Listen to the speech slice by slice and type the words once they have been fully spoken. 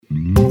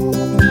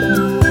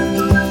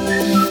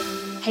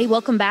Hey,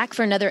 welcome back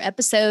for another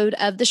episode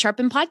of the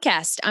Sharpen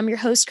Podcast. I'm your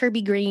host,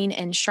 Kirby Green,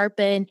 and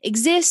Sharpen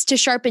exists to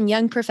sharpen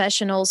young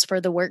professionals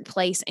for the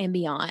workplace and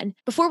beyond.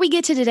 Before we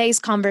get to today's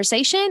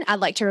conversation,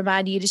 I'd like to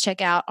remind you to check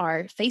out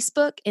our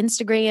Facebook,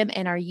 Instagram,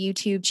 and our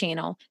YouTube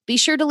channel. Be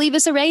sure to leave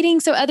us a rating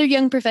so other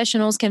young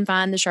professionals can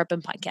find the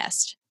Sharpen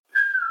Podcast.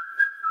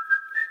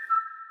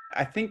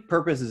 I think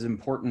purpose is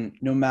important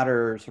no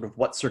matter sort of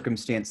what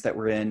circumstance that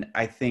we're in.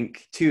 I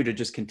think, too, to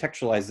just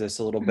contextualize this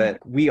a little bit,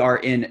 we are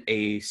in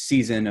a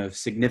season of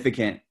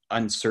significant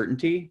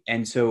uncertainty.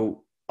 And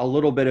so a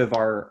little bit of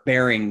our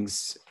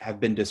bearings have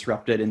been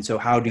disrupted. And so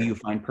how do you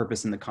find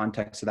purpose in the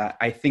context of that?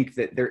 I think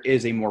that there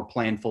is a more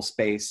planful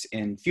space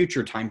in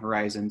future time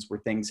horizons where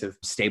things have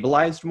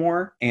stabilized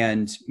more.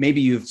 And maybe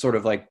you've sort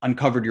of like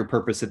uncovered your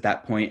purpose at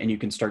that point and you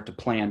can start to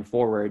plan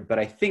forward. But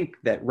I think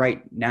that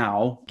right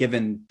now,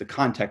 given the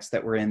context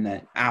that we're in,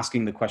 that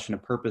asking the question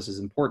of purpose is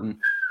important.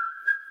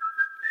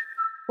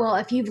 Well,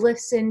 if you've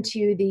listened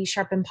to the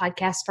Sharpen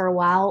podcast for a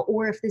while,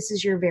 or if this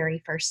is your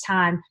very first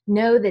time,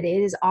 know that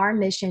it is our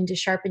mission to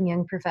sharpen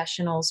young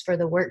professionals for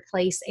the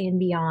workplace and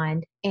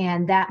beyond.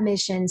 And that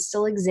mission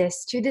still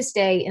exists to this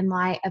day in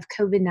light of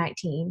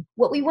COVID-19.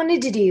 What we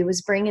wanted to do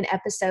was bring an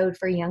episode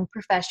for young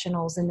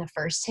professionals in the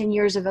first 10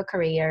 years of a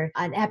career,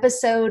 an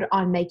episode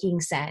on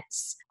making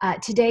sense.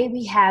 Today,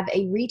 we have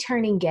a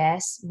returning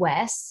guest,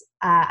 Wes.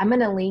 I'm going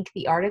to link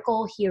the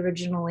article he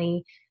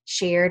originally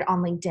shared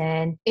on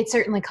LinkedIn. It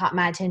certainly caught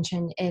my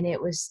attention, and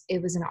it was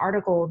an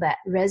article that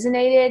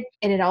resonated,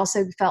 and it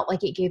also felt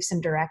like it gave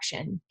some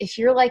direction. If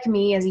you're like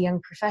me as a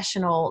young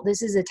professional,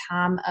 this is a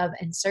time of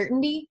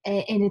uncertainty,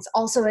 and it's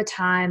also a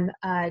time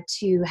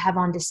to have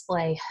on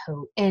display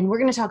hope. And we're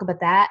going to talk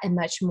about that and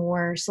much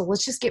more. So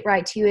let's just get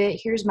right to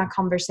it. Here's my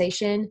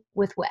conversation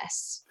with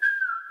Wes.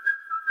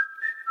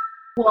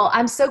 Well,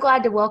 I'm so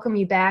glad to welcome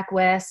you back,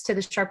 Wes, to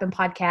the Sharpen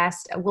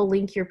podcast. We'll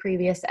link your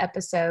previous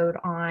episode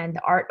on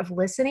the art of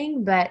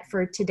listening, but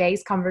for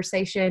today's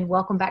conversation,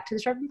 welcome back to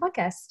the Sharpen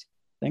podcast.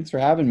 Thanks for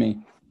having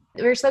me.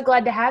 We're so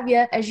glad to have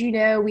you. As you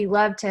know, we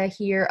love to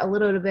hear a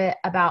little bit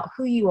about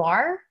who you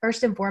are,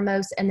 first and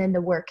foremost, and then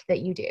the work that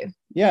you do.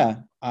 Yeah,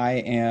 I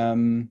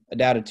am a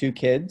dad of two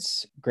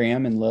kids,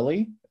 Graham and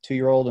Lily, a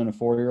 2-year-old and a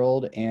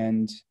 4-year-old,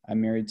 and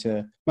I'm married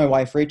to my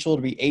wife, Rachel.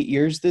 It'll be 8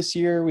 years this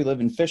year. We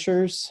live in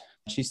Fishers.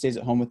 She stays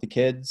at home with the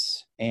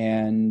kids.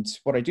 And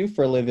what I do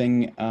for a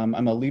living,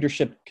 I'm a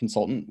leadership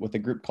consultant with a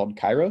group called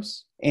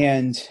Kairos.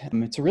 And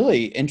it's a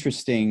really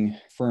interesting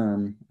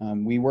firm.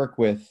 We work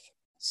with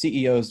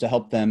CEOs to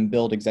help them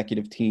build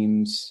executive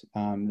teams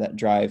that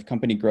drive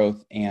company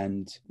growth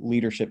and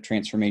leadership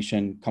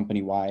transformation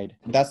company-wide.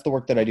 That's the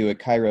work that I do at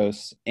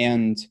Kairos.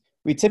 And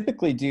we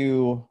typically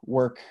do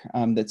work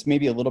that's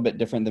maybe a little bit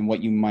different than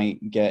what you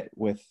might get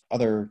with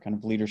other kind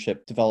of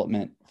leadership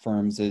development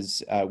firms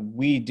is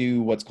we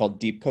do what's called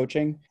deep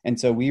coaching. And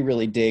so we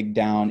really dig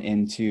down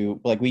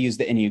into, like, we use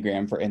the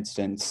Enneagram, for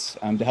instance,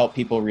 to help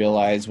people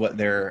realize what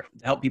their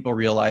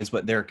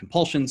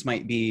compulsions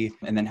might be,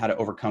 and then how to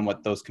overcome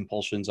what those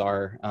compulsions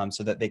are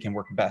so that they can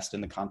work best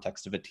in the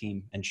context of a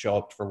team and show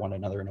up for one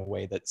another in a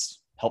way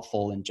that's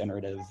helpful and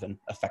generative and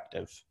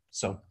effective.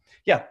 So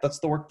yeah, that's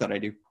the work that I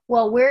do.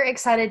 Well, we're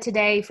excited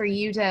today for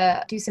you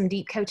to do some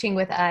deep coaching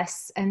with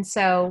us. And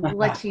so we'll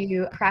let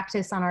you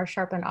practice on our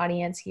Sharpen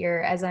audience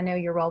here, as I know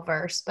you're well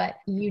versed, but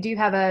you do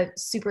have a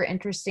super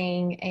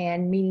interesting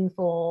and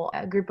meaningful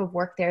group of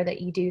work there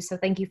that you do. So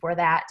thank you for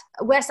that.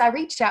 Wes, I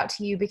reached out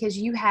to you because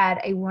you had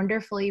a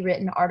wonderfully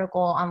written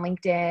article on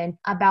LinkedIn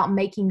about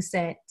making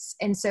sense.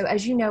 And so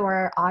as you know,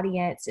 our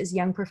audience is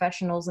young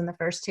professionals in the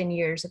first 10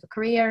 years of a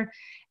career.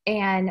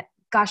 And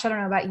gosh, I don't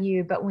know about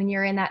you, but when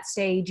you're in that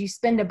stage, you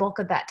spend a bulk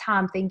of that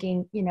time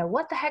thinking,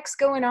 what the heck's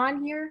going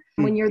on here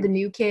when you're the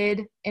new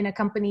kid in a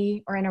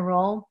company or in a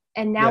role.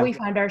 And now we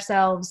find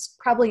ourselves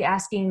probably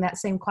asking that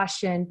same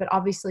question, but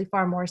obviously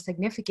far more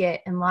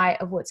significant in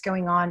light of what's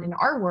going on in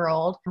our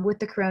world with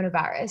the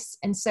coronavirus.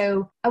 And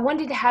so I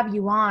wanted to have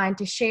you on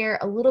to share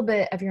a little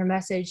bit of your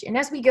message. And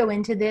as we go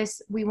into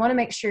this, we want to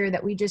make sure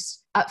that we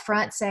just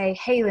upfront say,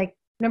 hey, like,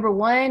 number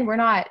one, we're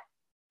not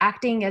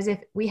acting as if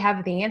we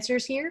have the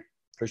answers here.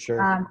 For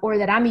sure. Or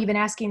that I'm even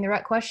asking the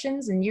right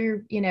questions and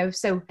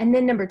and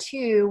then number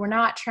two, we're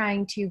not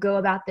trying to go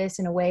about this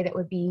in a way that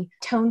would be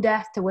tone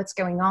deaf to what's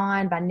going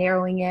on by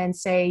narrowing in,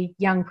 say,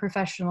 young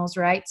professionals,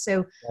 right?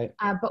 So, right.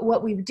 But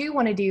what we do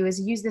want to do is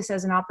use this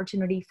as an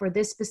opportunity for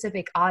this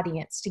specific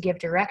audience to give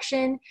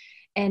direction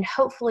and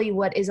hopefully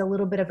what is a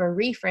little bit of a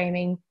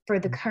reframing for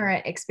the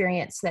current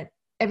experience that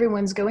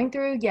everyone's going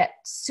through, yet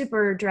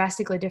super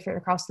drastically different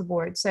across the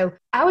board. So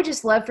I would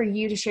just love for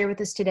you to share with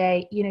us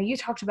today, you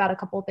talked about a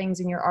couple of things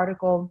in your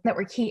article that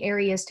were key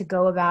areas to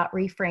go about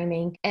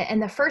reframing.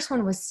 And the first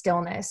one was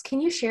stillness.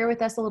 Can you share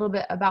with us a little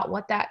bit about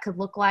what that could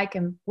look like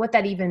and what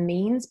that even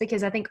means?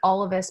 Because I think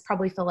all of us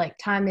probably feel like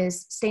time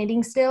is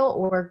standing still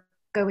or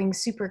going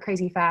super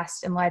crazy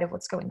fast in light of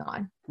what's going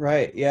on.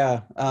 Right.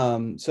 Yeah.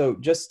 So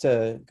just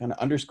to kind of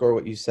underscore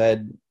what you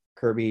said,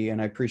 Kirby,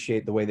 and I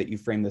appreciate the way that you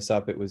framed this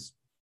up. It was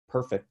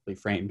perfectly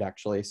framed,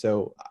 actually.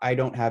 So I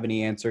don't have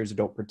any answers. I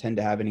don't pretend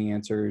to have any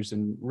answers.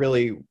 And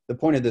really, the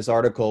point of this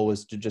article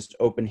was to just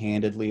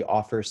open-handedly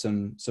offer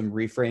some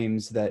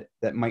reframes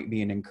that might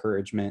be an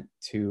encouragement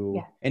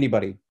to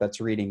anybody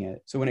that's reading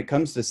it. So when it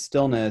comes to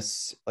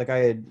stillness, like I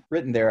had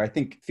written there, I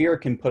think fear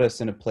can put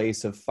us in a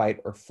place of fight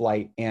or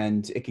flight,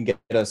 and it can get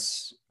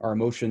us, our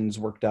emotions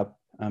worked up.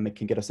 It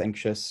can get us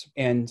anxious.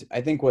 And I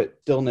think what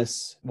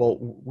stillness,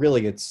 well,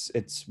 really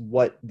it's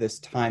what this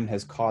time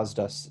has caused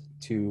us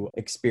to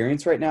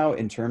experience right now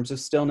in terms of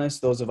stillness,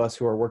 those of us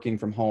who are working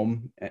from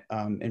home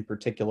in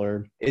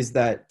particular, is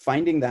that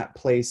finding that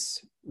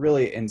place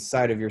really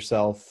inside of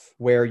yourself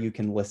where you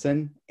can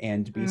listen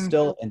and be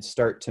still and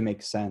start to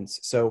make sense.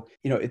 So,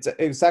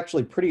 it's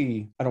actually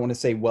pretty, I don't want to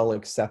say well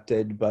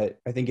accepted, but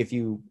I think if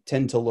you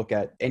tend to look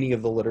at any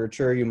of the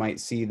literature, you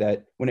might see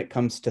that when it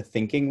comes to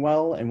thinking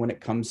well and when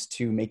it comes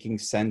to making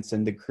sense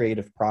and the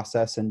creative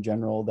process in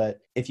general,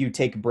 that if you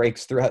take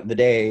breaks throughout the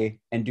day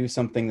and do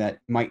something that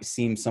might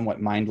seem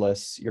somewhat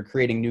mindless, you're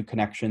creating new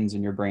connections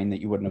in your brain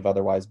that you wouldn't have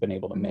otherwise been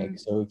able to make.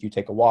 So if you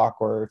take a walk,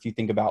 or if you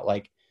think about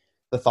like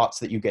the thoughts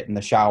that you get in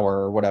the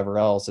shower or whatever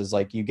else, is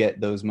like you get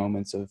those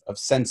moments of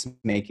sense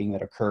making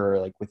that occur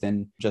like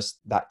within just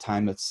that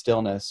time of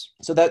stillness.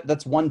 So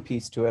that's one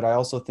piece to it. I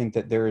also think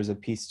that there is a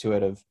piece to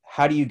it of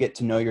how do you get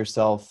to know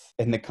yourself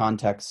in the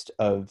context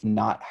of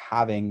not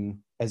having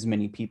as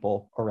many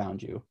people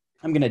around you.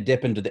 I'm going to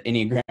dip into the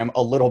Enneagram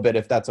a little bit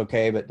if that's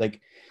okay, but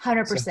like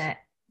 100%.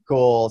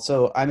 Cool.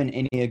 So I'm an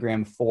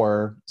Enneagram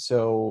 4.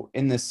 So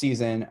in this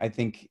season, I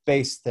think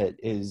space that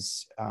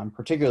is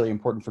particularly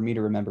important for me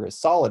to remember is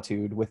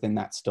solitude within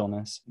that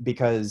stillness,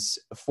 because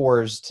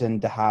 4s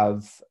tend to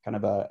have kind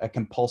of a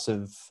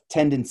compulsive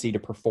tendency to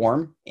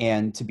perform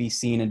and to be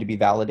seen and to be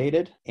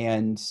validated.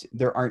 And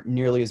there aren't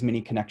nearly as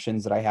many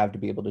connections that I have to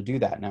be able to do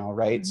that now,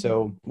 right?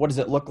 So what does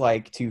it look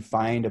like to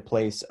find a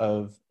place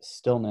of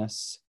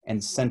stillness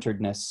and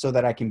centeredness so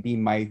that I can be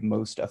my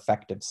most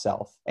effective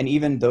self? And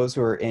even those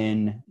who are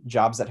in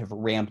jobs that have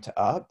ramped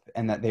up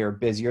and that they are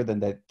busier than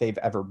that they've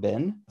ever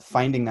been,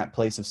 finding that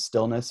place of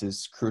stillness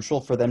is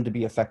crucial for them to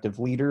be effective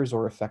leaders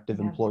or effective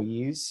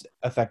employees,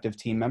 effective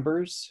team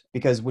members.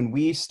 Because when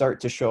we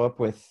start to show up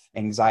with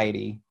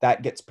anxiety,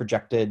 that gets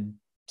projected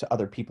to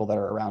other people that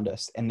are around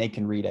us, and they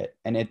can read it.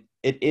 And it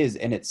is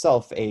in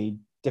itself a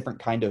different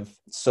kind of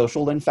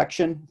social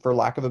infection, for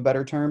lack of a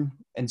better term.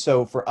 And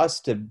so for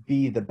us to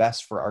be the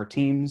best for our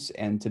teams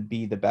and to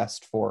be the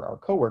best for our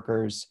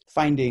coworkers,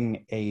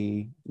 finding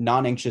a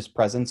non-anxious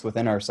presence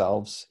within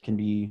ourselves can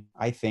be,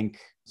 I think,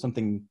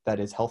 something that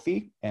is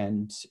healthy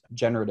and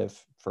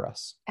generative for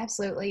us.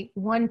 Absolutely.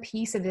 One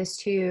piece of this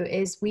too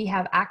is we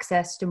have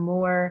access to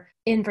more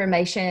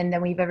information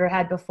than we've ever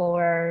had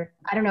before.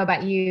 I don't know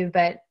about you,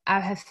 but I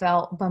have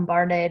felt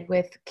bombarded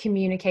with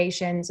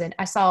communications, and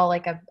I saw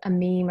like a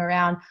meme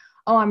around,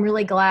 oh, I'm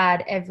really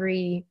glad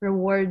every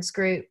rewards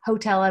group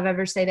hotel I've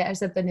ever stayed at or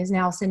something is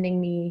now sending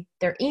me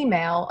their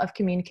email of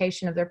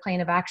communication of their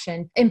plan of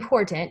action.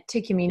 Important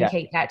to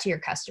communicate that to your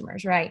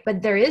customers, right?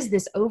 But there is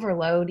this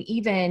overload,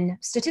 even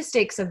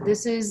statistics of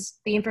this is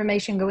the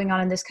information going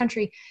on in this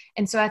country.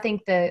 And so I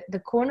think the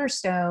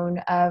cornerstone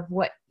of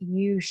what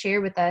you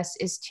share with us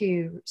is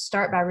to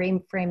start by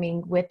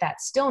reframing with that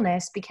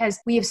stillness, because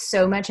we have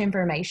so much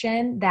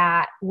information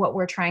that what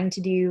we're trying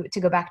to do, to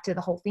go back to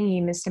the whole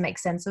theme, is to make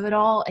sense of it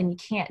all. And you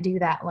can't do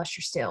that unless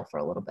you're still for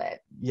a little bit.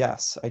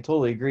 Yes, I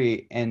totally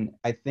agree. And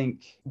I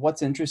think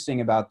what's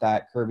interesting about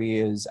that, Kirby,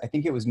 is I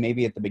think it was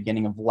maybe at the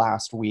beginning of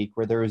last week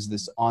where there was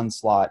this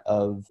onslaught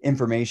of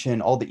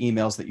information, all the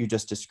emails that you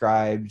just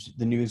described.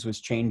 The news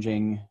was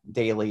changing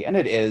daily, and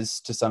it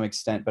is to some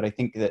extent, but I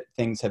think that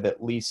things have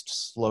at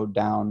least slowed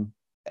down.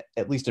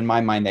 At least in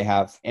my mind, they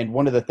have. And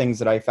one of the things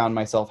that I found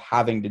myself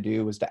having to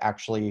do was to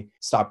actually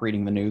stop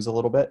reading the news a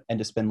little bit and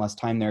to spend less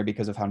time there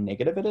because of how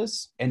negative it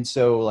is. And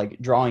so like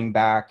drawing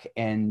back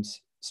and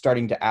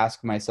starting to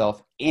ask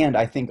myself, and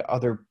I think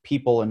other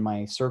people in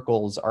my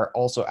circles are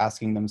also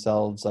asking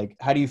themselves, like,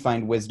 how do you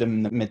find wisdom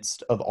in the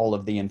midst of all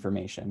of the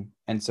information?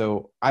 And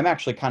so I'm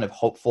actually kind of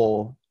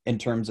hopeful in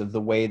terms of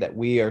the way that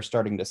we are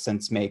starting to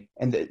sense make,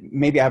 and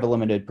maybe I have a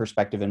limited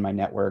perspective in my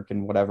network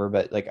and whatever,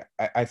 but like,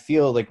 I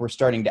feel like we're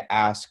starting to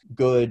ask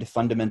good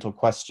fundamental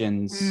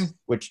questions,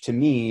 which to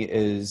me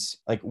is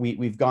like,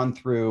 we've gone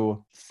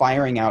through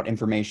firing out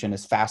information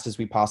as fast as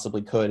we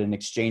possibly could and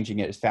exchanging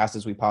it as fast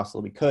as we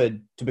possibly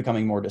could to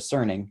becoming more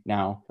discerning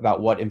now about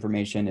what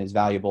information is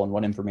valuable and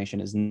what information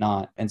is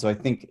not. And so I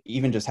think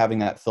even just having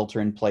that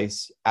filter in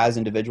place as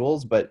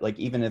individuals, but like,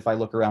 even if I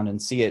look around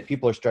and see it,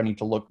 people are starting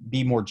to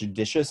be more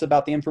judicious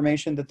about the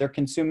information that they're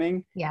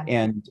consuming,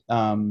 and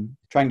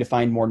trying to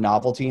find more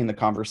novelty in the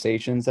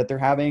conversations that they're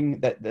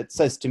having. That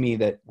says to me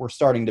that we're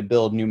starting to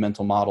build new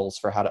mental models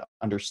for how to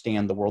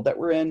understand the world that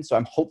we're in. So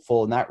I'm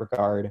hopeful in that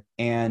regard.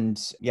 And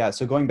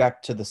so going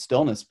back to the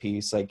stillness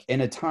piece, like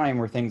in a time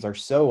where things are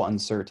so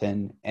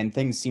uncertain and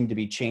things seem to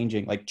be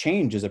changing, like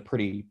change is a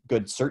pretty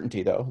good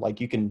certainty though. Like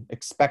you can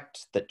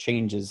expect that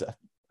change is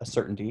a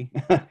certainty.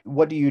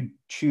 What do you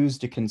choose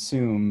to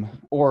consume?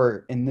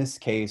 Or in this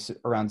case,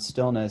 around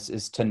stillness,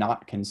 is to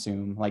not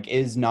consume. Like,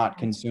 is not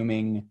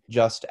consuming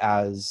just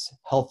as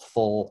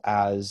healthful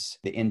as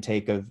the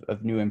intake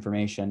of new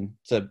information?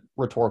 It's a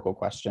rhetorical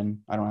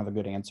question. I don't have a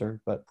good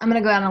answer, but I'm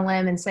going to go out on a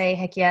limb and say,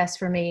 heck yes,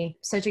 for me.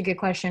 Such a good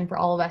question for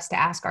all of us to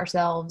ask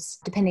ourselves,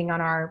 depending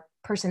on our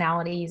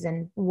personalities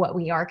and what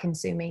we are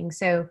consuming.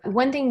 So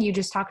one thing you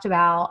just talked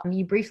about,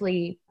 you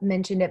briefly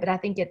mentioned it, but I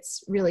think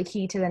it's really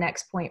key to the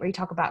next point where you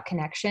talk about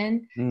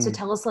connection. So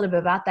tell us a little bit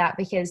about that,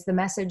 because the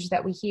message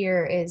that we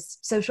hear is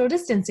social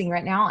distancing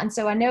right now. And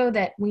so I know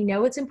that we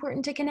know it's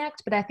important to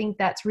connect, but I think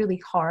that's really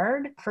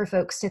hard for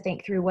folks to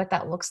think through what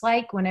that looks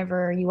like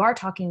whenever you are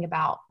talking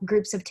about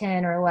groups of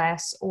 10 or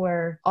less,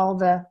 or all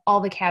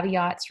the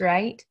caveats,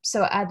 right?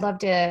 So I'd love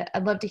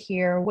to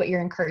hear what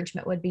your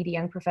encouragement would be to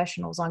young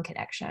professionals on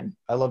connection.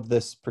 I love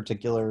this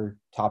particular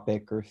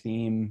topic or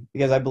theme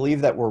because I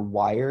believe that we're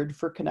wired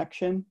for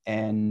connection,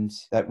 and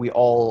that we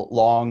all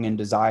long and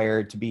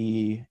desire to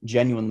be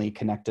genuinely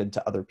connected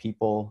to other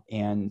people.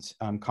 And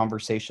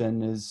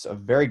conversation is a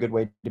very good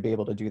way to be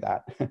able to do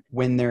that.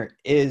 When there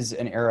is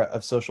an era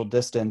of social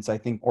distance, I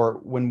think, or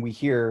when we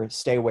hear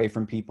stay away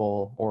from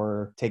people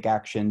or take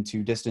action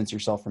to distance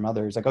yourself from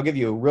others, like I'll give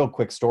you a real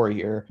quick story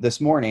here.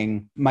 This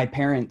morning, my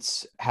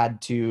parents had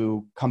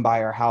to come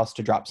by our house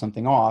to drop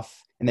something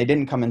off. And they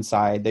didn't come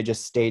inside. They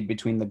just stayed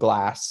between the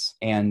glass.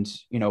 And,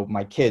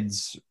 my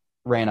kids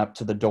ran up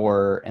to the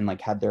door and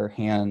like had their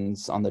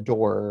hands on the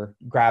door,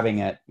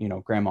 grabbing at,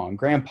 grandma and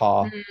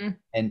grandpa. Mm-hmm.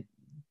 And,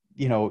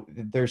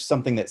 there's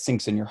something that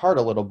sinks in your heart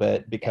a little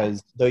bit,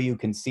 because though you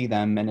can see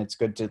them and it's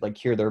good to like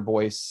hear their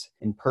voice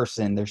in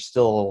person, there's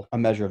still a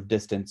measure of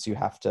distance you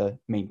have to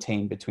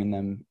maintain between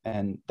them.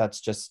 And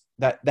that's just,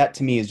 that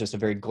to me is just a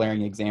very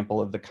glaring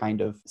example of the kind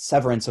of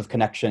severance of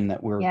connection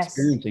that we're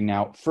experiencing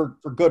now for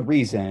good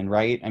reason,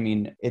 right? I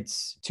mean,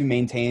 it's to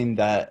maintain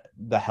the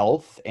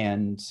health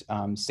and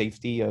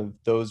safety of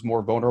those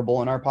more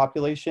vulnerable in our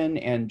population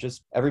and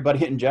just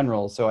everybody in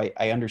general. So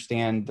I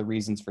understand the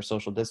reasons for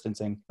social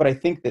distancing, but I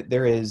think that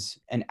there is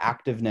an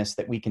activeness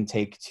that we can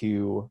take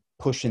to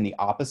push in the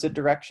opposite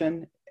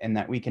direction, and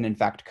that we can in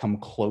fact come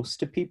close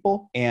to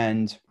people.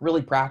 And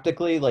really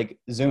practically, like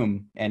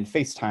Zoom and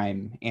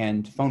FaceTime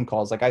and phone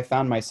calls. Like I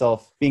found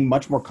myself being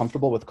much more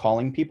comfortable with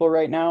calling people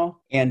right now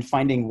and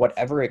finding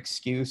whatever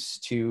excuse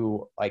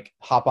to like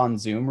hop on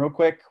Zoom real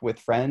quick with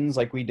friends.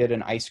 Like we did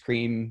an ice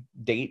cream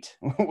date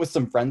with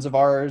some friends of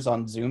ours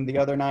on Zoom the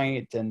other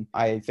night. And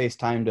I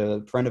FaceTimed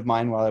a friend of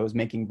mine while I was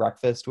making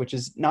breakfast, which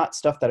is not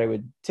stuff that I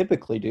would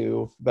typically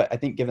do. But I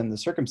think given the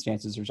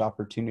circumstances, there's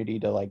opportunity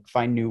to like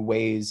find new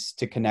ways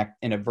to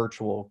connect in a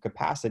virtual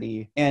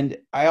capacity. And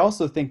I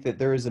also think that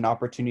there is an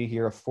opportunity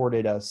here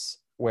afforded us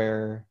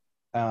where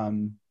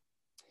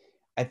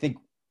I think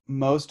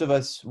most of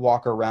us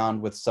walk around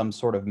with some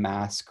sort of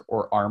mask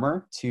or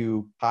armor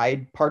to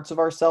hide parts of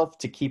ourselves,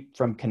 to keep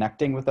from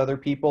connecting with other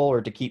people,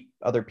 or to keep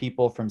other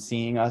people from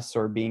seeing us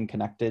or being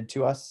connected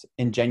to us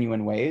in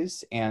genuine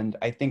ways. And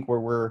I think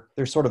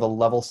there's sort of a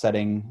level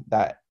setting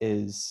that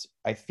is,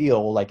 I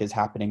feel like is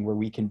happening, where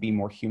we can be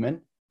more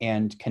human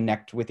and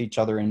connect with each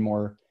other in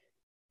more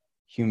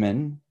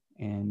human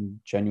and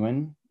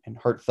genuine and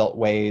heartfelt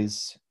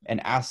ways,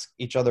 and ask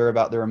each other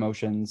about their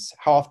emotions.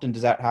 How often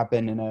does that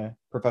happen in a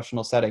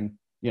professional setting?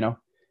 How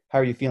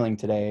are you feeling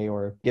today?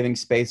 Or giving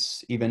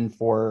space even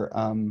for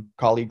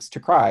colleagues to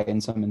cry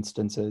in some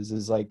instances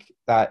is like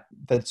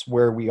that's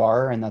where we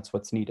are, and that's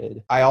what's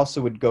needed. I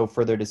also would go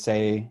further to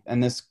say,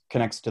 and this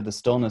connects to the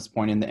stillness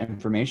point and the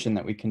information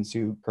that we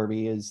consume,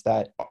 Kirby, is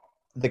that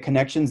the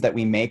connections that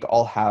we make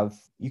all have,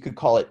 you could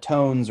call it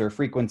tones or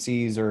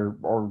frequencies or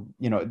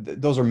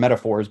those are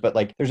metaphors, but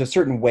like there's a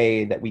certain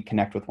way that we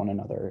connect with one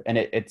another, and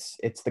it's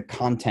the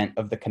content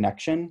of the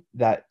connection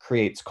that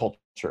creates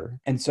culture.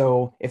 And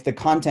so if the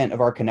content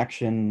of our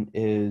connection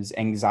is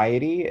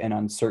anxiety and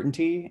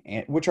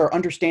uncertainty, which are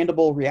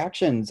understandable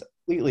reactions,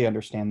 completely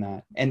understand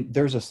that, and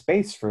there's a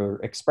space for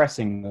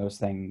expressing those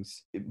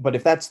things. But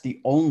if that's the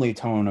only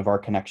tone of our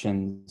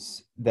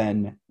connections,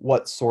 then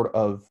what sort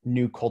of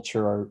new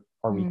culture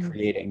are we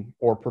creating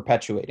or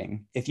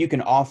perpetuating? If you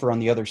can offer on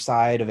the other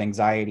side of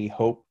anxiety,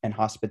 hope and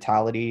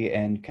hospitality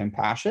and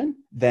compassion,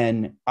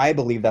 then I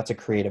believe that's a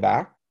creative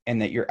act,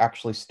 and that you're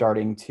actually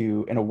starting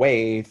to, in a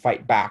way,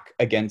 fight back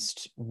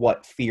against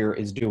what fear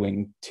is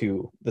doing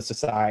to the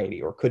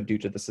society, or could do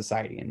to the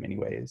society in many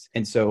ways.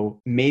 And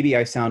so maybe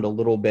I sound a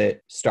little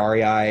bit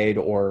starry-eyed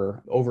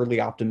or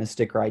overly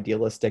optimistic or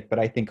idealistic, but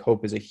I think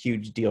hope is a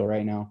huge deal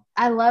right now.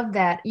 I love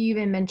that you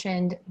even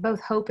mentioned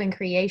both hope and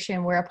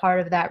creation were a part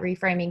of that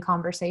reframing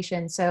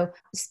conversation. So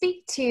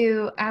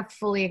I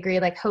fully agree,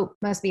 like hope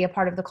must be a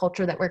part of the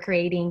culture that we're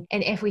creating.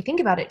 And if we think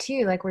about it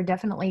too, like we're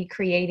definitely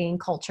creating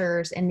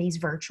cultures in these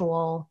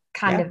virtual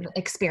kind of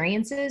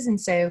experiences. And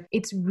so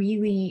it's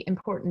really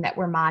important that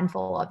we're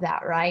mindful of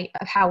that, right?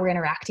 Of how we're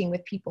interacting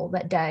with people.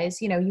 That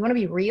does, you want to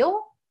be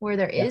real, where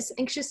there is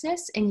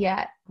anxiousness, and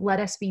yet let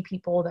us be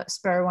people that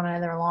spur one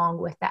another along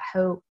with that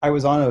hope. I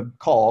was on a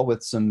call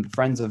with some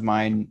friends of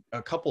mine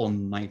a couple of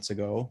nights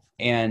ago,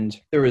 and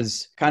there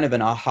was kind of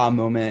an aha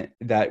moment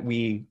that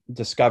we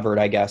discovered,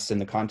 I guess, in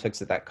the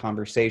context of that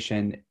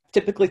conversation.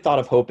 Typically thought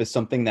of hope as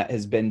something that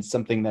has been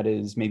something that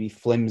is maybe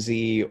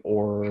flimsy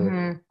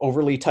or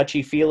overly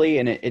touchy-feely,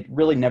 and it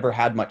really never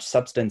had much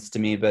substance to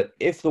me. But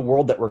if the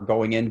world that we're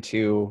going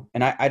into,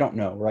 and I don't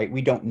know, right?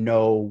 We don't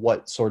know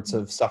what sorts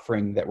of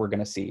suffering that we're going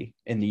to see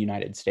in the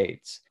United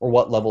States, or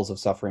what levels of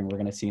suffering we're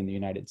going to see in the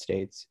United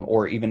States,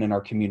 or even in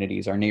our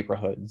communities, our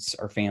neighborhoods,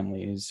 our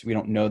families. We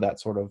don't know that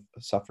sort of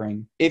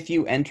suffering. If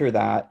you enter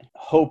that,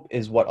 hope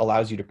is what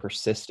allows you to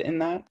persist in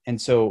that.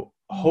 And so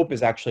hope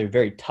is actually a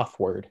very tough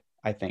word,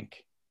 I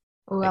think.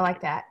 Oh, I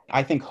like that.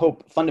 I think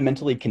hope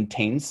fundamentally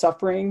contains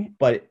suffering,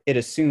 but it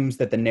assumes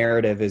that the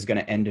narrative is going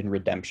to end in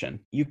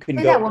redemption. You can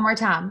Say that one more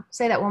time.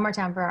 Say that one more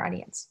time for our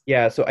audience.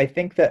 Yeah, so I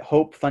think that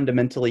hope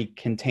fundamentally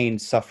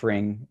contains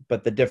suffering,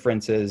 but the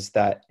difference is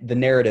that the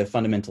narrative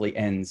fundamentally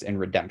ends in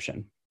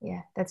redemption.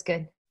 Yeah, that's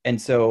good. And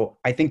so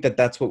I think that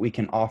that's what we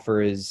can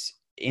offer is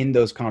in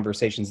those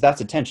conversations. That's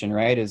attention,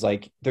 right? Is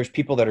like there's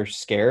people that are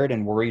scared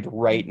and worried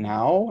right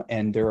now,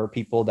 and there are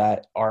people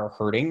that are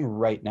hurting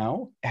right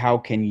now. How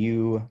can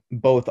you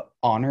both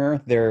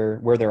honor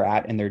where they're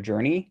at in their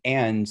journey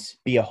and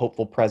be a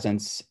hopeful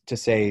presence to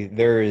say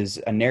there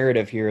is a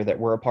narrative here that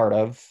we're a part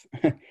of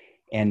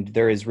and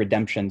there is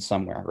redemption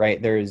somewhere,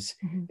 right? There is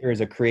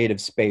a creative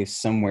space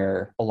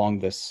somewhere along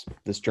this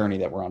journey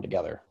that we're on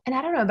together. And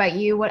I don't know about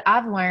you, what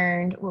I've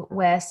learned,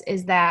 Wes,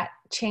 is that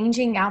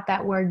changing out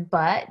that word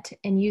but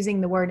and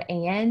using the word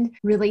and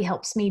really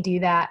helps me do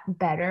that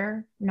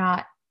better.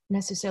 Not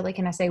necessarily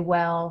can I say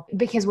well,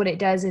 because what it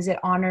does is it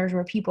honors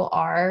where people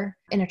are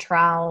in a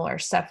trial or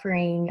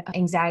suffering,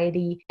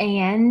 anxiety,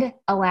 and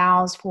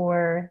allows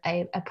for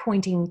a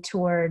pointing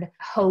toward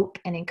hope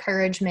and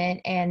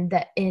encouragement and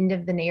the end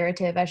of the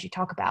narrative as you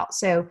talk about.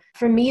 So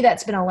for me,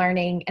 that's been a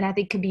learning, and I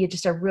think could be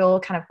just a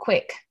real kind of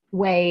quick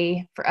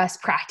way for us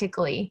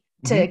practically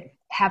to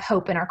have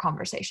hope in our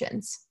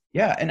conversations.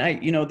 Yeah.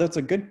 And that's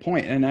a good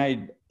point. And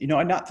I'd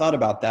not thought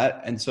about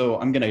that. And so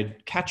I'm going to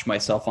catch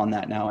myself on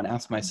that now and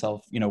ask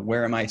myself,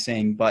 where am I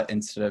saying but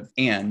instead of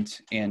and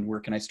where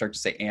can I start to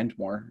say and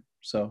more?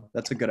 So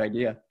that's a good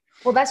idea.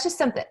 Well, that's just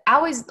something I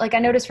always I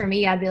noticed for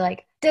me, I'd be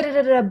like, da da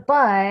da da,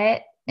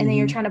 but, and then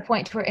you're trying to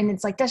point to it, and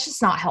it's like, that's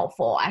just not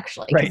helpful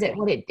actually. Because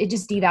it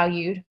just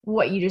devalued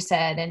what you just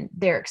said and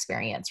their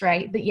experience.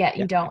 Right. But yet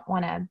you don't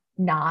want to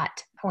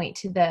not point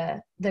to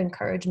the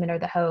encouragement or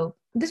the hope.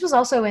 This was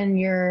also in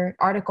your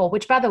article,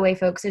 which by the way,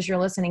 folks, as you're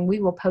listening, we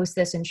will post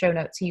this in show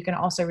notes so you can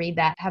also read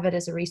that, have it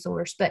as a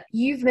resource. But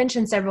you've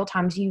mentioned several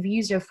times you've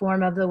used a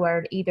form of the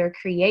word either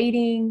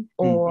creating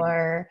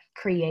or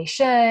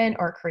creation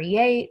or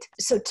create.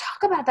 So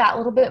talk about that a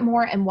little bit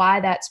more and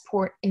why that's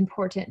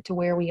important to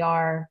where we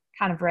are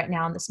kind of right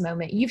now in this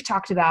moment. You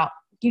talked about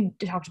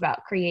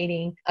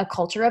creating a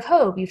culture of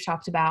hope. You've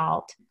talked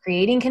about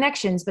creating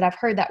connections, but I've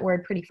heard that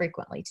word pretty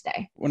frequently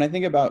today. When I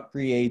think about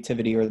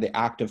creativity or the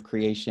act of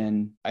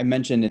creation, I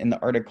mentioned in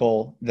the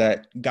article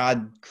that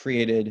God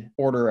created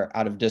order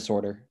out of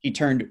disorder. He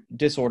turned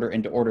disorder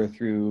into order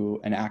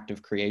through an act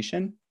of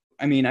creation.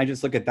 I mean, I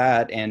just look at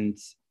that and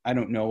I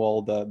don't know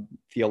all the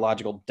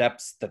theological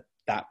depths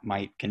that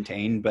might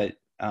contain, but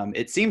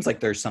it seems like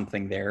there's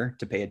something there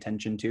to pay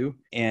attention to.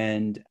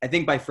 And I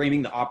think by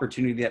framing the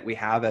opportunity that we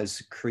have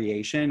as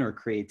creation or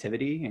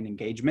creativity and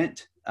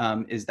engagement,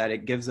 is that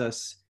it gives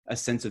us a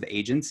sense of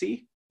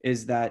agency,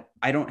 is that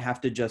I don't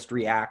have to just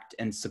react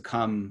and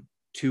succumb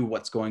to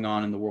what's going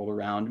on in the world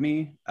around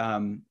me.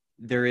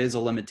 There is a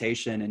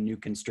limitation and new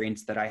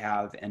constraints that I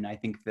have. And I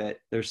think that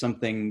there's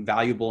something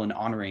valuable in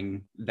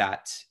honoring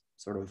that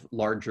sort of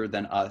larger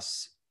than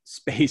us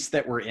space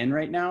that we're in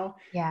right now.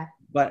 Yeah.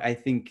 But I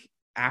think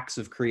acts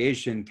of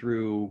creation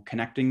through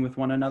connecting with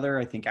one another.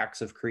 I think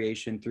acts of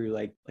creation through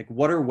like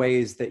what are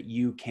ways that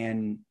you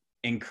can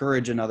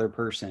encourage another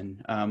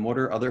person? What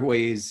are other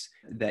ways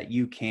that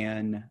you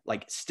can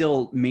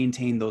still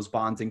maintain those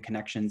bonds and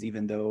connections,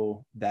 even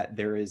though that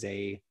there is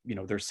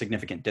there's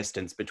significant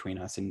distance between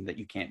us and that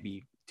you can't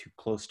be too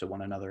close to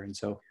one another. And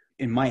so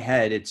in my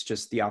head, it's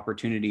just the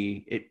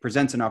opportunity. It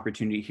presents an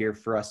opportunity here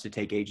for us to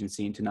take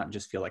agency and to not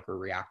just feel like we're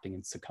reacting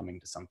and succumbing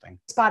to something.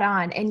 Spot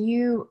on. And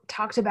you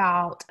talked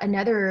about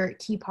another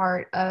key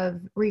part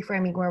of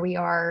reframing where we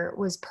are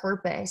was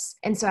purpose.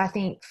 And so I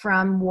think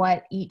from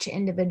what each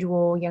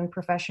individual young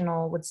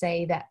professional would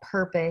say that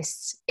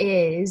purpose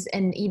is,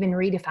 and even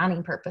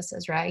redefining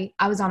purposes, right?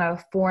 I was on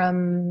a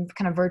forum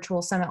kind of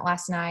virtual summit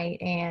last night,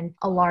 and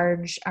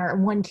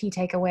one key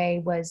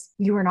takeaway was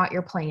you are not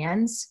your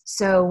plans.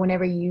 So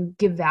whenever you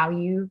give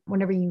value,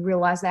 whenever you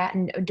realize that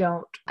and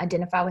don't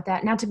identify with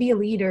that. Now, to be a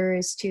leader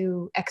is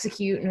to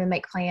execute and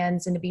make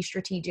plans and to be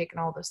strategic and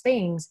all those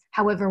things.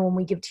 However, when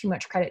we give too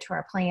much credit to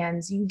our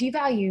plans, you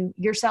devalue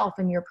yourself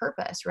and your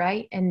purpose,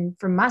 right? And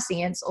from my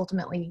stance,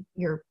 ultimately,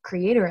 you're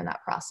creator in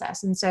that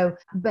process. And so,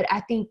 but I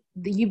think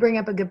that you bring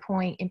up a good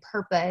point in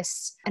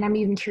purpose. And I'm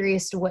even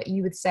curious to what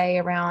you would say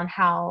around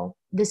how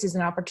this is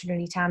an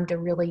opportunity time to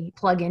really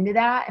plug into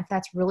that. If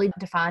that's really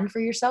defined for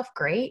yourself,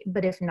 great.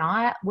 But if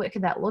not, what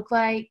could that look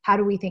like? How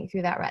do we think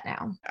through that right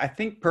now? I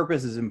think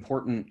purpose is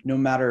important no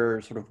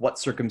matter sort of what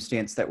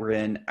circumstance that we're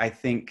in. I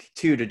think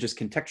too, to just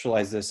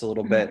contextualize this a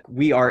little bit,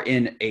 we are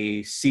in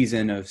a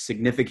season of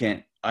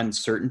significant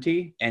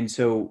uncertainty. And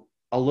so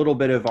a little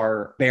bit of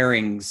our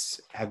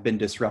bearings have been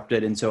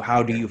disrupted. And so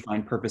how do you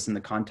find purpose in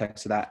the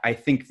context of that? I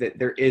think that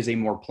there is a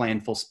more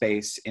planful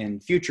space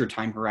in future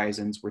time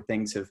horizons where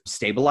things have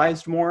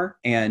stabilized more.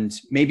 And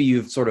maybe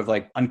you've sort of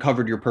like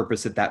uncovered your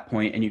purpose at that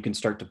point and you can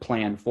start to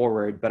plan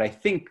forward. But I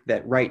think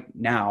that right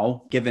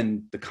now,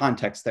 given the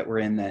context that we're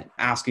in, that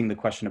asking the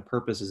question of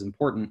purpose is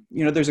important.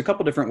 You know, there's a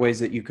couple different ways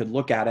that you could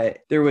look at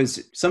it. There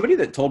was somebody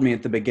that told me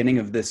at the beginning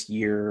of this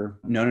year,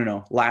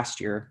 last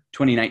year,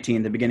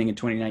 2019, the beginning of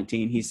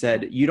 2019, he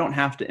said, you don't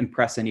have to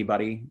impress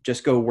anybody.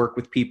 Just go work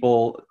with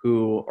people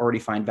who already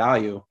find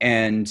value.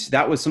 And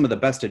that was some of the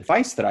best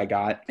advice that I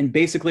got. And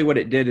basically what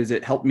it did is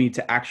it helped me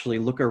to actually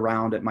look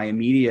around at my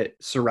immediate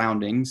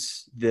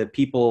surroundings, the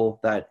people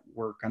that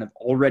were kind of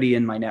already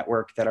in my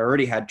network that I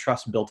already had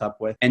trust built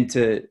up with, and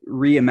to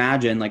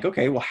reimagine like,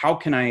 okay, well, how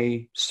can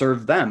I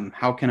serve them?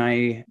 How can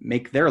I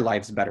make their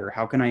lives better?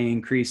 How can I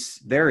increase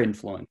their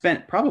influence?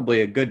 Spent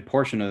probably a good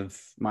portion of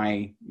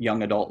my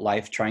young adult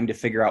life trying to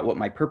figure out what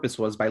my purpose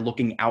was by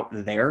looking out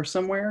there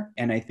somewhere.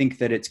 And I think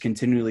that it's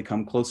continually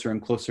come closer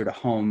and closer to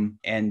home,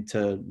 and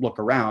to look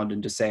around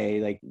and to say,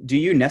 like, do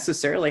you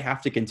necessarily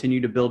have to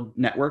continue to build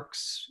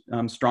networks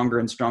stronger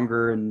and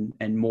stronger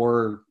and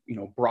more,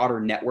 broader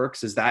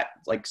networks? Is that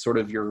like sort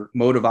of your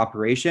mode of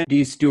operation? Do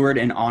you steward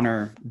and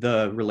honor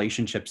the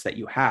relationships that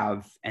you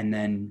have? And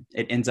then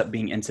it ends up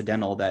being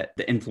incidental that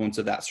the influence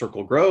of that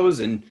circle grows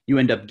and you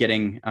end up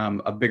getting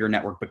a bigger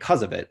network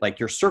because of it. Like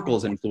your circle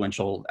is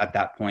influential at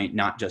that point,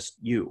 not just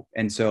you.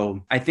 And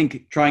so I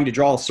think trying to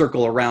draw a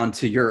circle around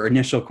to your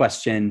initial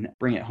question,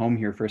 bring it home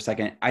here for a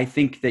second. I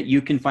think that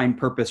you can find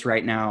purpose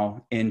right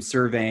now in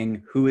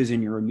surveying who is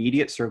in your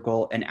immediate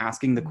circle and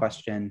asking the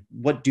question,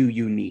 what do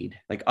you need?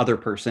 Like, other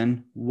person,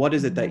 what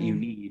is it that you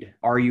need?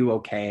 Are you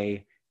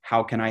okay?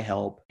 How can I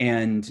help?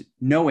 And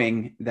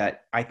knowing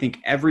that I think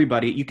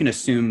everybody, you can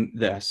assume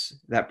this,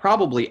 that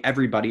probably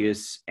everybody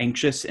is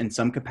anxious in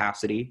some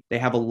capacity. They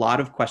have a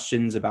lot of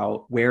questions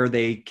about where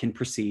they can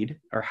proceed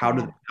or how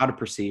to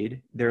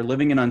proceed. They're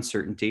living in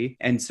uncertainty.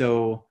 And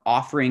so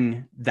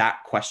offering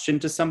that question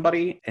to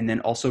somebody and then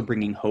also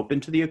bringing hope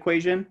into the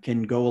equation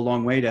can go a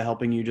long way to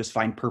helping you just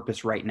find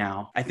purpose right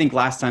now. I think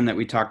last time that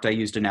we talked, I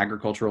used an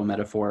agricultural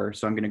metaphor,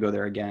 so I'm going to go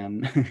there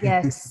again.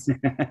 Yes,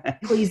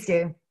 please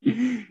do.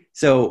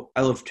 So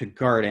I love to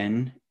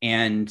garden.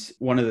 And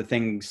one of the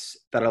things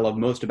that I love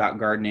most about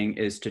gardening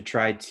is to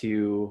try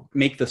to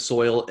make the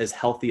soil as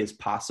healthy as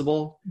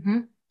possible.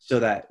 So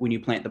that when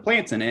you plant the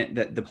plants in it,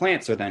 that the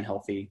plants are then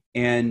healthy.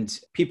 And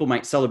people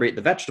might celebrate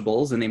the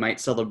vegetables and they might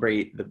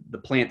celebrate the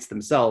plants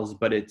themselves,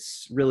 but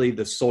it's really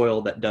the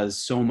soil that does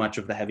so much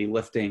of the heavy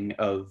lifting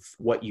of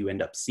what you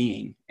end up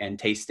seeing and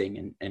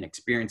tasting and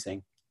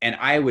experiencing. And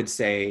I would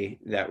say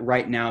that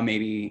right now,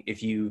 maybe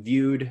if you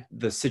viewed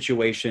the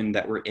situation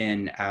that we're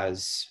in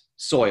as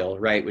soil,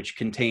 right, which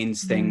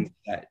contains things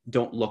that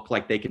don't look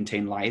like they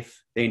contain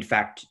life, they in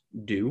fact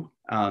do.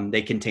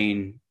 They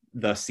contain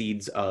the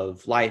seeds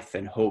of life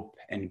and hope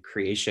and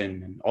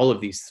creation and all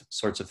of these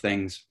sorts of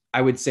things.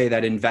 I would say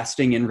that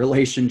investing in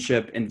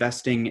relationship,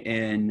 investing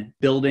in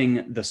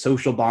building the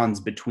social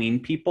bonds between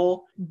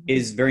people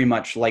is very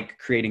much like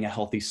creating a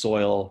healthy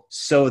soil,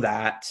 so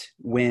that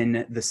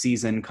when the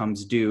season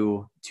comes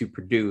due to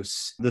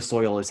produce, the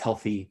soil is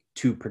healthy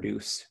to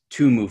produce,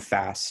 to move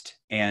fast,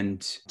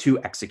 and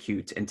to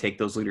execute and take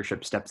those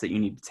leadership steps that you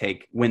need to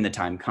take when the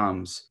time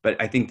comes.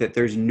 But I think that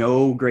there's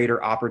no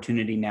greater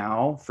opportunity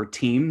now for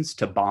teams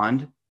to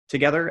bond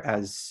together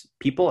as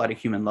people at a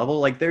human level.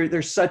 Like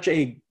there's such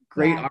a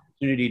great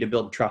opportunity to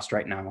build trust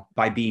right now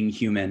by being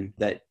human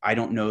that I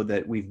don't know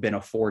that we've been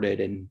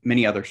afforded in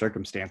many other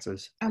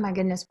circumstances. Oh my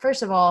goodness.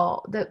 First of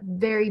all, the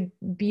very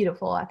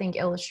beautiful, I think,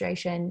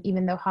 illustration,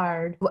 even though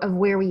hard, of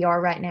where we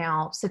are right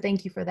now. So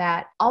thank you for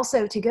that.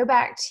 Also, to go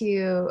back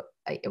to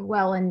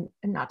and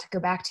not to go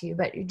back to you,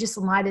 but just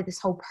in light of this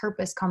whole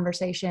purpose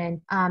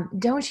conversation,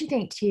 don't you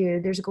think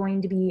too, there's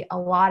going to be a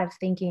lot of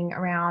thinking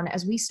around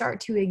as we start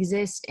to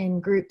exist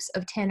in groups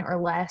of 10 or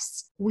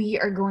less, we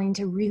are going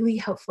to really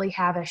hopefully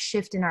have a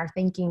shift in our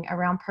thinking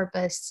around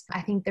purpose.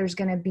 I think there's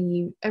going to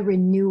be a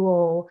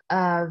renewal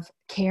of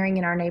caring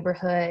in our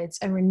neighborhoods,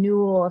 a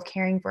renewal of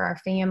caring for our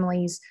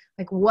families,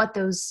 like what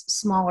those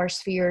smaller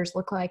spheres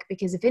look like.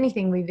 Because if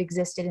anything, we've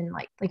existed in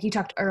like you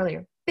talked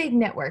earlier, big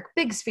network,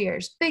 big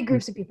spheres, big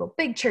groups of people,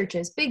 big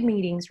churches, big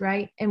meetings,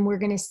 right? And we're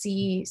going to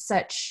see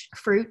such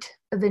fruit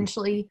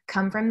eventually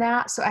come from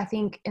that. So I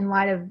think in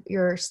light of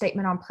your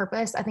statement on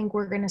purpose, I think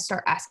we're going to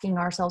start asking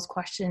ourselves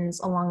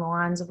questions along the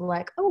lines of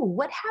like, oh,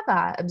 what have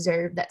I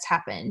observed that's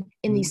happened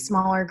in these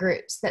smaller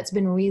groups that's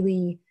been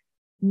really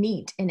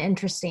neat and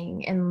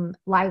interesting and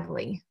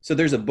lively? So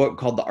there's a book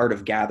called The Art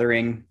of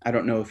Gathering. I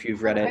don't know if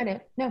you've read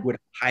it. No. Would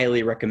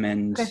highly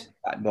recommend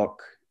that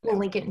book. We'll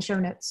link it in show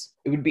notes.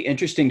 It would be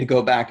interesting to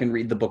go back and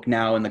read the book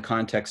now in the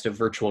context of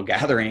virtual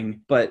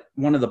gathering. But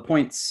one of the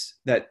points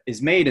that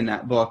is made in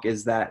that book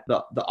is that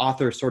the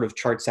author sort of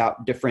charts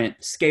out different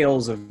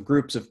scales of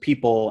groups of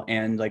people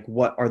and like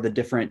what are the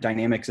different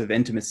dynamics of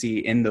intimacy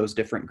in those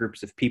different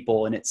groups of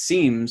people. And it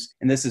seems,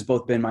 and this has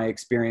both been my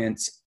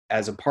experience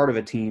as a part of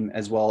a team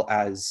as well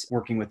as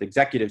working with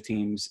executive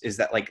teams, is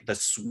that like the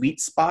sweet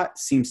spot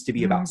seems to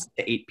be about 6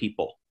 to 8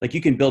 people. Like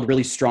you can build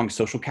really strong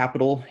social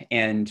capital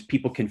and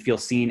people can feel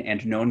seen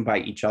and known by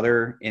each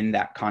other in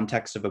that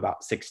context of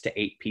about 6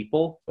 to 8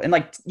 people. And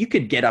like you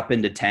could get up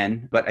into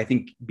 10, but I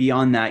think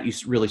beyond that, you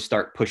really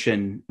start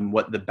pushing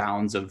what the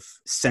bounds of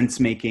sense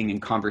making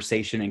and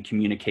conversation and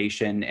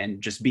communication and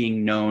just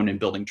being known and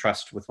building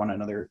trust with one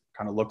another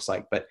kind of looks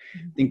like. But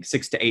I think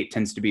 6 to 8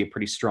 tends to be a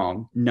pretty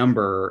strong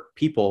number of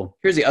people.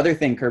 Here's the other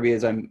thing, Kirby,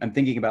 as I'm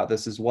thinking about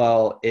this as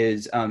well,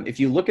 is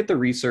if you look at the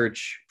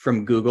research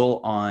from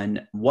Google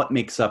on what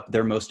makes up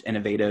their most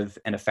innovative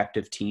and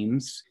effective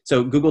teams.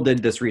 So Google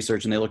did this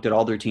research and they looked at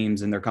all their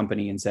teams in their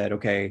company and said,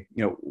 okay,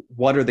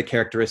 what are the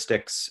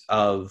characteristics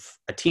of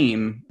a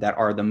team that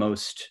are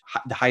the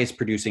highest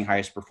producing,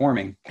 highest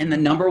performing? And the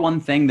number one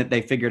thing that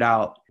they figured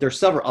out, there's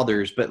several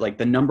others, but like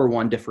the number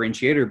one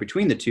differentiator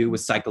between the two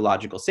was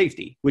psychological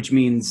safety, which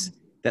means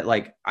that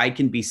like I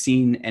can be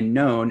seen and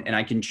known and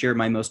I can share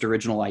my most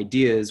original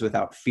ideas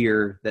without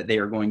fear that they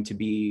are going to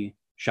be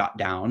shot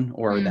down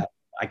or that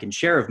I can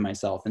share of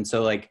myself. And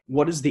so like,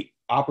 what is the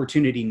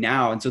opportunity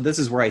now? And so this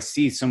is where I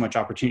see so much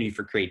opportunity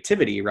for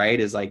creativity, right?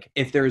 Is like,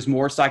 if there's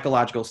more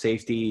psychological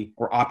safety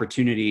or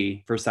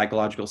opportunity for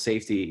psychological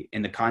safety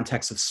in the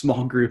context of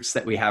small groups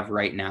that we have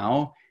right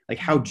now, like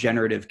how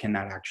generative can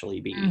that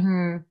actually be?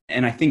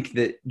 And I think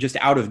that just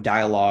out of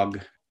dialogue,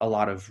 a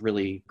lot of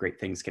really great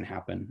things can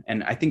happen.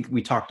 And I think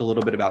we talked a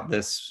little bit about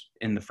this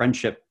in the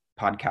friendship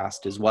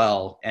podcast as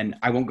well. And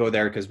I won't go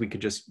there because we could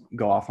just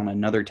go off on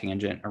another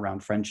tangent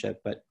around friendship,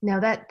 but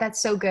no,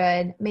 that's so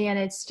good, man.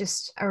 It's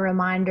just a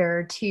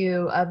reminder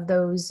too of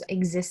those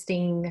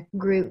existing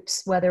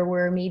groups, whether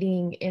we're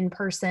meeting in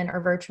person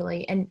or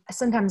virtually. And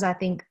sometimes I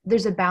think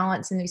there's a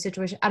balance in these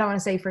situations. I don't want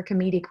to say for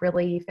comedic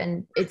relief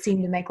and it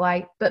seemed to make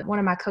light, but one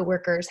of my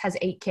coworkers has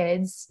 8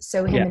 kids.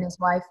 So him and his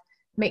wife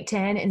make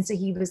 10. And so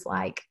he was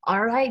like,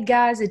 all right,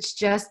 guys, it's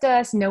just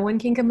us. No one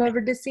can come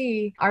over to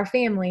see our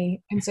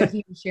family. And so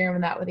he was sharing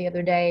that with the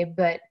other day,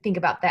 but think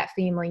about that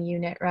family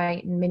unit,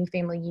 right? And many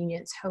family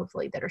unions,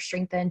 hopefully, that are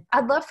strengthened.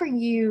 I'd love for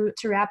you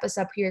to wrap us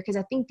up here because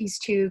I think these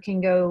two can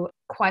go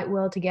quite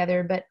well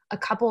together, but a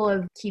couple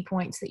of key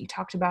points that you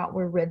talked about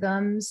were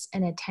rhythms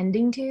and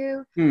attending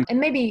to, and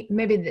maybe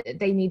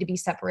they need to be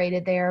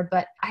separated there.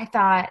 But I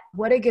thought,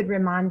 what a good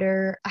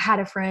reminder. I had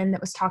a friend that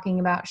was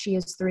talking about, she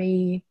has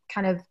 3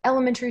 kind of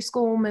elementary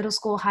school, middle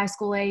school, high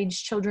school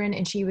age children.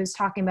 And she was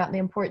talking about the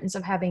importance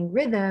of having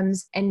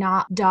rhythms and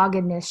not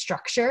doggedness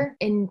structure,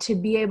 and to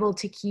be able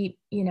to keep,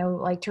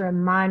 like to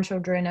remind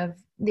children of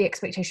the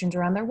expectations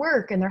around their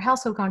work and their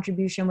household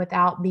contribution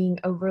without being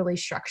overly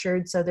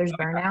structured. So there's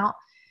burnout.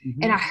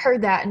 And I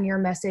heard that in your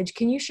message.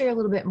 Can you share a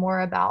little bit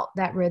more about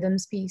that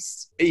rhythms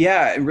piece?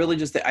 Yeah, and really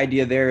just the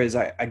idea there is,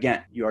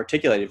 again, you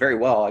articulated very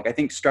well. Like I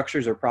think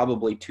structures are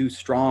probably too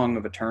strong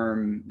of a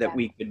term that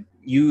we could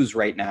use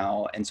right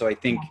now. And so I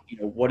think,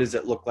 what does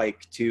it look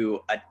like to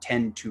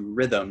attend to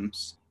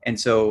rhythms? And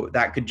so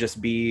that could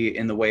just be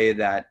in the way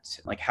that,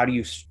 like, I'm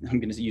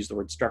going to use the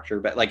word structure,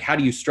 but like, how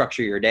do you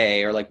structure your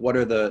day? Or like, what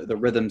are the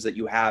rhythms that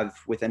you have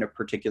within a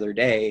particular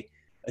day,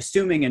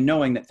 assuming and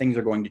knowing that things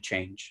are going to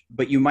change?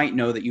 But you might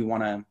know that you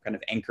want to kind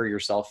of anchor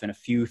yourself in a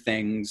few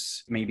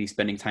things, maybe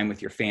spending time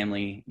with your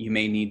family. You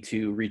may need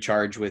to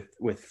recharge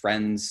with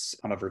friends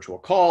on a virtual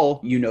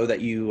call. You know that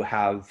you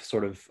have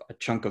sort of a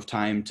chunk of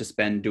time to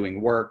spend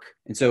doing work.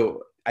 And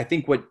so I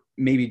think what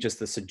maybe just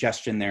the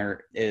suggestion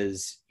there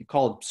is, you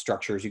call it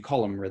structures, you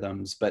call them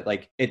rhythms, but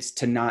like it's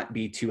to not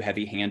be too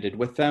heavy-handed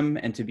with them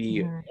and to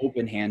be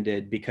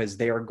open-handed, because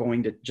they are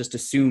going to just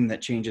assume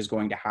that change is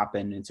going to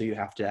happen. And so you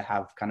have to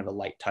have kind of a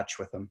light touch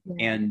with them.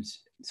 And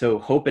so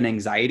hope and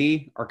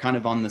anxiety are kind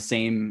of the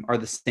same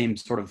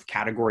sort of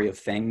category of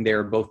thing.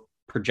 They're both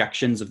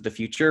projections of the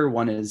future.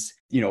 One is,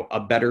 a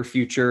better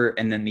future.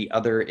 And then the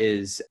other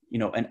is,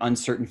 an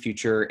uncertain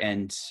future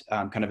and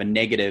kind of a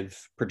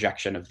negative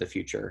projection of the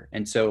future.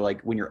 And so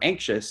like when you're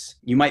anxious,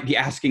 you might be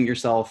asking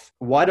yourself,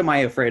 what am I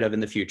afraid of in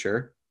the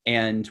future?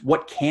 And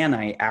what can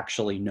I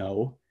actually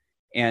know?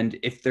 And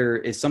if there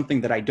is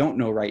something that I don't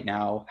know right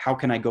now, how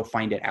can I go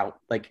find it out?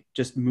 Like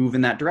just move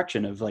in that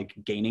direction of like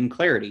gaining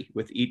clarity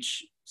with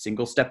each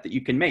single step that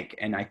you can make.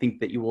 And I think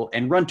that you will,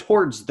 and run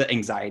towards the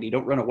anxiety,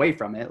 don't run away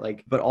from it,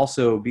 but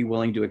also be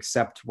willing to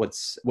accept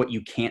what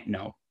you can't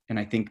know. And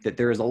I think that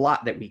there is a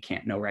lot that we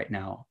can't know right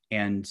now,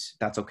 and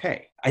that's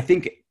okay. I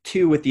think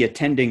too, with the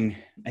attending,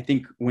 I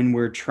think when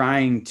we're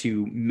trying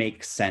to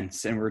make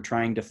sense and we're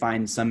trying to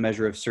find some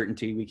measure of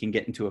certainty, we can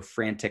get into a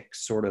frantic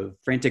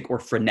or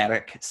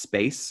frenetic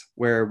space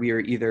where we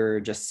are either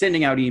just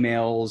sending out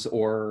emails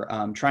or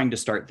trying to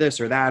start this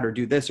or that or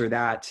do this or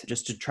that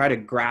just to try to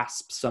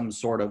grasp some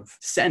sort of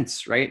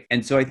sense, right?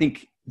 And so I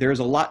think there's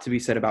a lot to be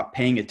said about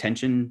paying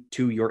attention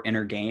to your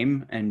inner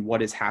game and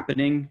what is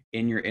happening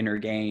in your inner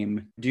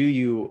game. Do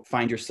you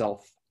find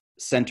yourself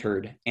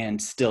centered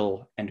and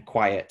still and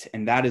quiet?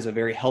 And that is a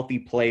very healthy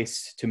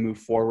place to move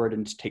forward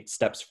and to take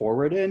steps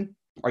forward in.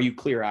 Are you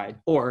clear-eyed?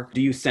 Or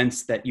do you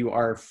sense that you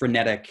are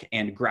frenetic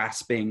and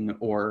grasping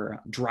or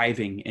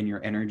driving in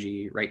your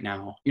energy right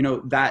now?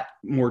 That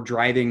more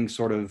driving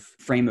sort of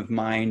frame of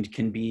mind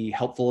can be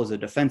helpful as a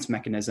defense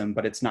mechanism,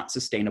 but it's not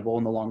sustainable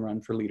in the long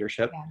run for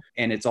leadership. Yeah.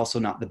 And it's also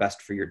not the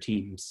best for your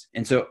teams.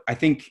 And so I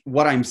think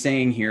what I'm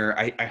saying here,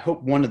 I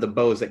hope one of the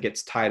bows that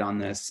gets tied on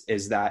this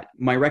is that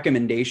my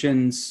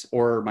recommendations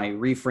or my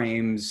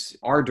reframes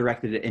are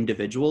directed at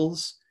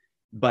individuals,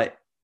 but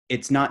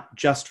it's not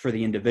just for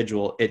the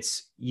individual.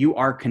 It's you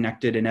are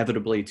connected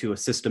inevitably to a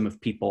system of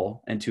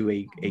people and to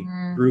a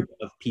group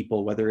of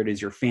people, whether it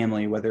is your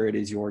family, whether it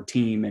is your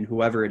team and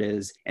whoever it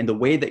is. And the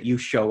way that you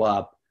show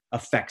up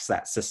affects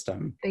that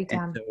system. Big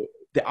time. And so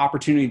the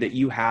opportunity that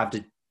you have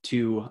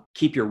to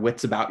keep your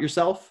wits about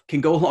yourself can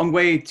go a long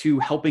way to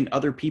helping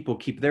other people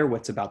keep their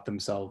wits about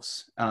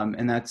themselves.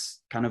 And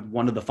that's kind of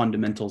one of the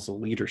fundamentals of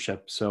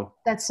leadership. So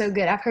that's so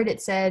good. I've heard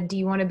it said, do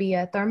you want to be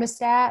a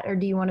thermostat or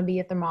do you want to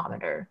be a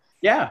thermometer?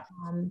 Yeah.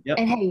 Yep.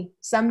 And hey,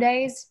 some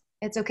days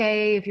it's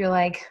okay if you're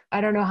like,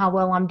 I don't know how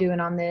well I'm doing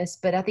on this,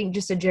 but I think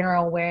just a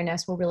general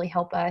awareness will really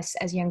help us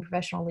as young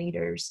professional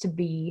leaders to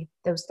be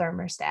those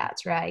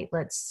thermostats, right?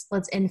 Let's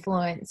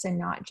influence and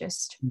not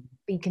just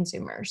be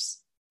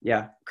consumers.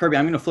 Yeah. Kirby,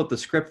 I'm going to flip the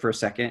script for a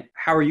second.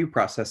 How are you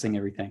processing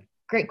everything?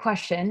 Great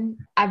question.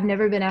 I've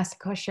never been asked a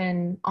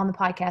question on the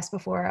podcast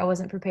before. I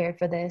wasn't prepared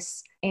for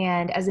this.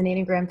 And as an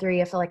Enneagram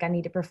 3, I feel like I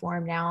need to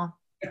perform now.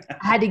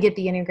 I had to get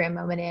the Enneagram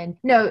moment in.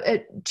 No,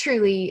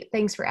 truly,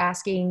 thanks for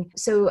asking.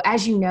 So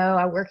as you know,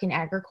 I work in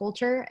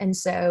agriculture. And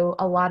so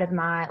a lot of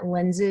my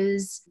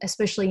lenses,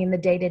 especially in the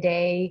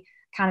day-to-day,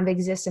 kind of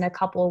exist in a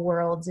couple of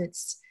worlds.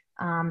 It's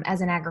as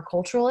an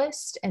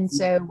agriculturalist. And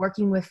so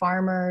working with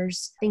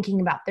farmers,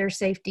 thinking about their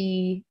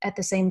safety, at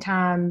the same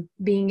time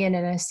being in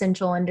an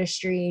essential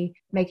industry,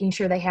 making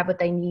sure they have what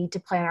they need to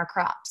plant our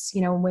crops.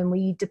 When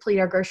we deplete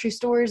our grocery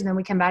stores and then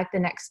we come back the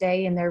next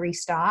day and they're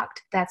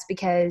restocked, that's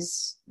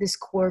because this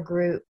core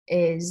group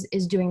is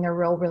doing their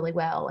role really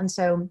well. And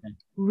so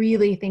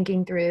really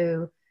thinking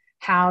through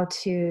how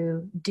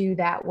to do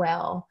that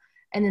well.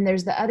 And then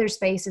there's the other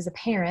space as a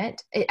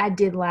parent. I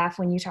did laugh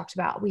when you talked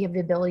about we have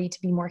the ability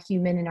to be more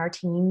human in our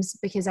teams,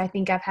 because I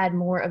think I've had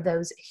more of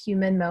those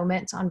human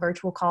moments on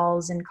virtual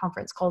calls and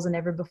conference calls than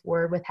ever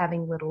before with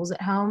having littles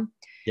at home.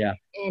 Yeah.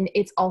 And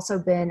it's also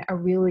been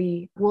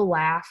we'll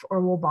laugh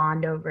or we'll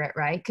bond over it,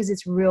 right? Because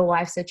it's real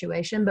life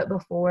situation. But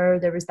before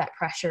there was that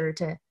pressure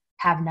to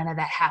have none of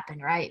that happen,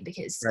 right?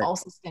 Because all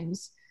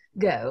systems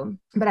go.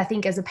 But I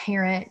think as a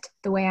parent,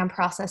 the way I'm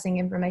processing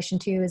information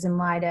too is in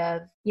light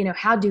of,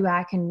 how do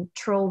I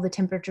control the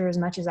temperature as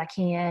much as I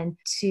can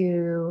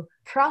to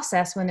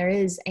process when there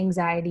is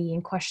anxiety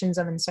and questions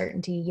of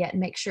uncertainty, yet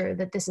make sure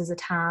that this is a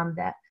time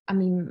that,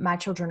 my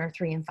children are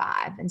 3 and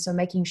 5. And so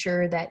making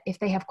sure that if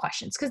they have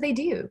questions, because they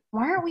do,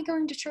 why aren't we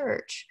going to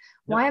church?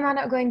 Why am I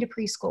not going to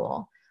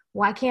preschool?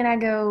 Why can't I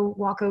go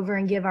walk over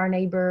and give our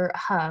neighbor a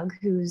hug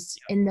who's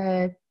in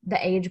the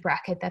age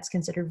bracket that's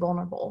considered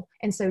vulnerable?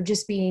 And so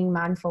just being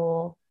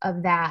mindful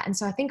of that. And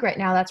so I think right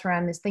now that's where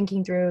I'm is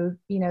thinking through,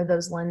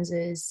 those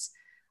lenses.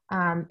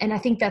 And I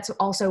think that's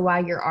also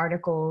why your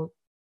article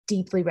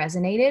deeply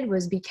resonated,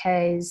 was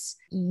because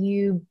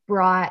you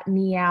brought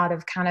me out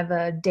of kind of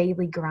a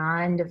daily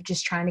grind of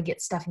just trying to get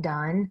stuff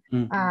done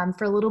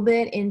for a little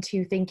bit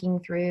into thinking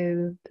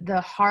through the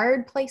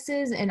hard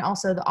places and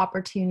also the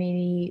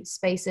opportunity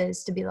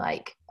spaces to be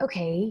like,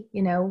 okay,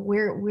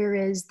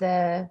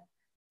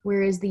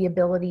 where is the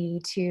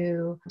ability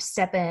to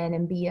step in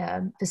and be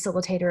a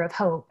facilitator of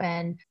hope?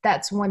 And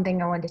that's one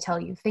thing I wanted to tell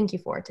you. Thank you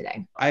for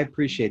today. I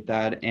appreciate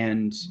that.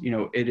 And,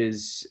 it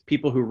is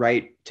people who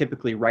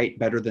typically write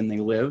better than they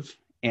live.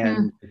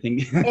 And I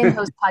think in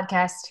post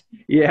podcast.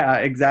 Yeah,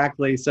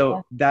 exactly.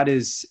 So that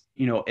is,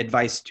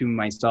 advice to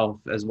myself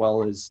as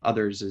well as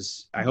others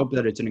is I hope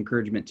that it's an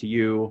encouragement to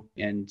you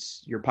and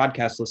your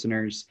podcast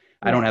listeners. Yes.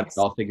 I don't have it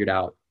all figured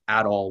out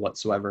at all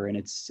whatsoever. And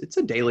it's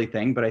a daily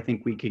thing, but I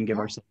think we can give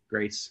ourselves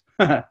grace.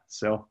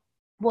 So.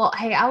 Well,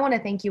 hey, I want to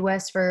thank you,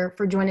 Wes, for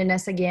joining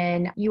us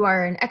again. You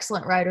are an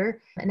excellent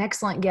writer, an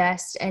excellent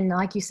guest. And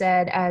like you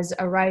said, as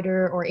a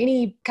writer or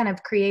any kind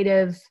of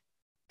creative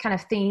kind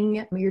of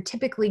thing, you're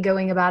typically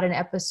going about an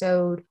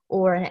episode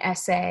or an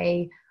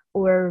essay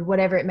or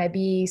whatever it may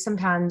be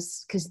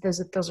sometimes, because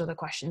those are the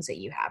questions that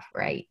you have,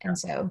 right? And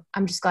so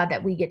I'm just glad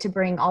that we get to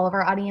bring all of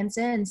our audience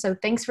in. So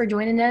thanks for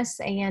joining us.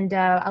 And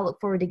I look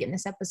forward to getting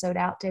this episode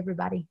out to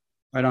everybody.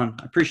 Right on.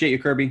 I appreciate you,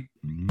 Kirby.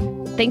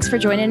 Thanks for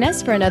joining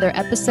us for another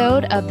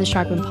episode of the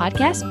Sharpen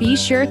Podcast. Be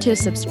sure to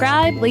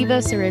subscribe, leave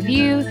us a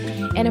review.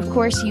 And of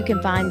course, you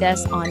can find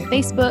us on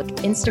Facebook,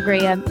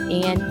 Instagram,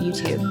 and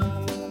YouTube.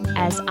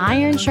 As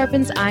iron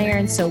sharpens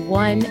iron, so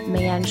one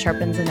man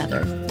sharpens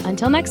another.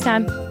 Until next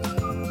time.